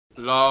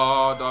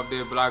Lord of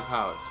the Black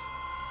House,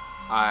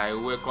 I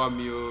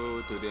welcome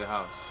you to the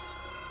house.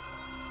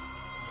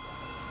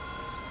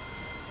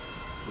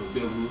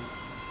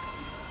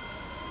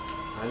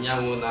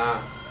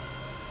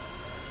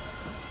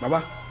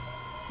 Baba,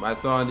 my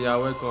son, you are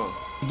welcome.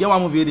 you get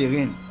one movie they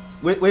rain.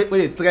 Wait,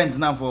 the trend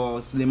now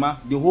for cinema,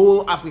 the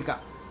whole Africa.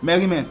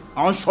 Merry Men.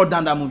 I want to shut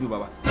down that movie,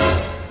 Baba.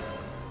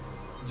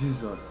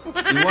 Jesus.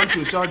 You want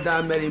to shut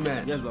down Merry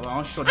Men? Yes, Baba, I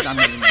want to shut down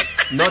Merry Men.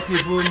 Not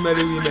even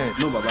Merry Women?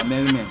 No, Baba,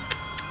 Merry Men.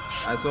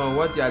 And so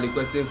what you are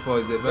requesting for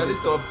is the very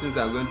tough things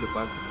I'm going to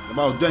pass through.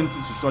 Baba, I'll do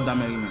anything to shut down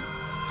Merry Men.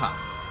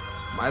 Ha.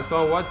 My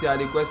son, what you are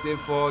requesting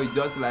for is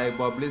just like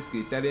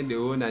Bobrisky telling the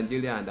whole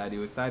Nigerian that he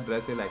will start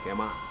dressing like a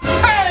man.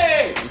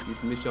 Hey! It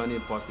is mission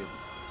impossible.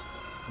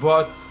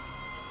 But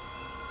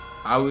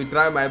I will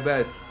try my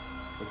best.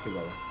 Okay,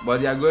 Baba.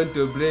 But you are going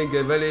to bring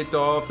a very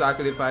tough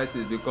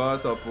sacrifices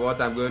because of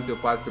what I'm going to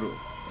pass through.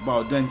 Baba,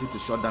 I'll do anything to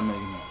shut down Merry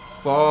Men.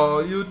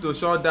 For you to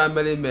shut down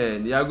Merry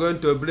Men, you are going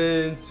to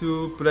bring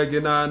 2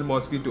 pregnant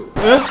mosquitoes.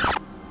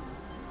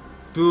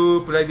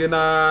 2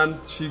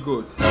 pregnant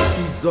she-goat.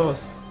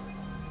 Jesus.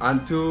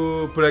 And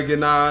 2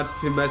 pregnant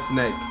female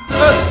snake.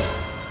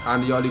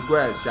 And your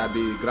request shall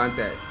be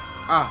granted.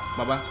 Ah,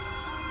 Baba.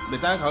 The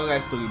time I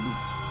write storybook.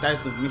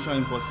 Title Mission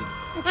Impossible.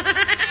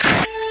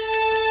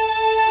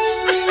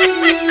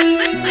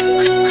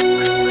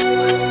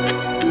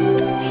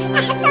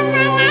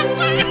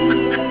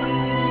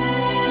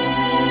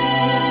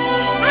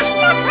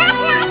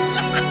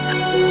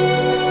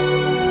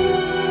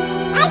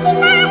 I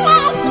demand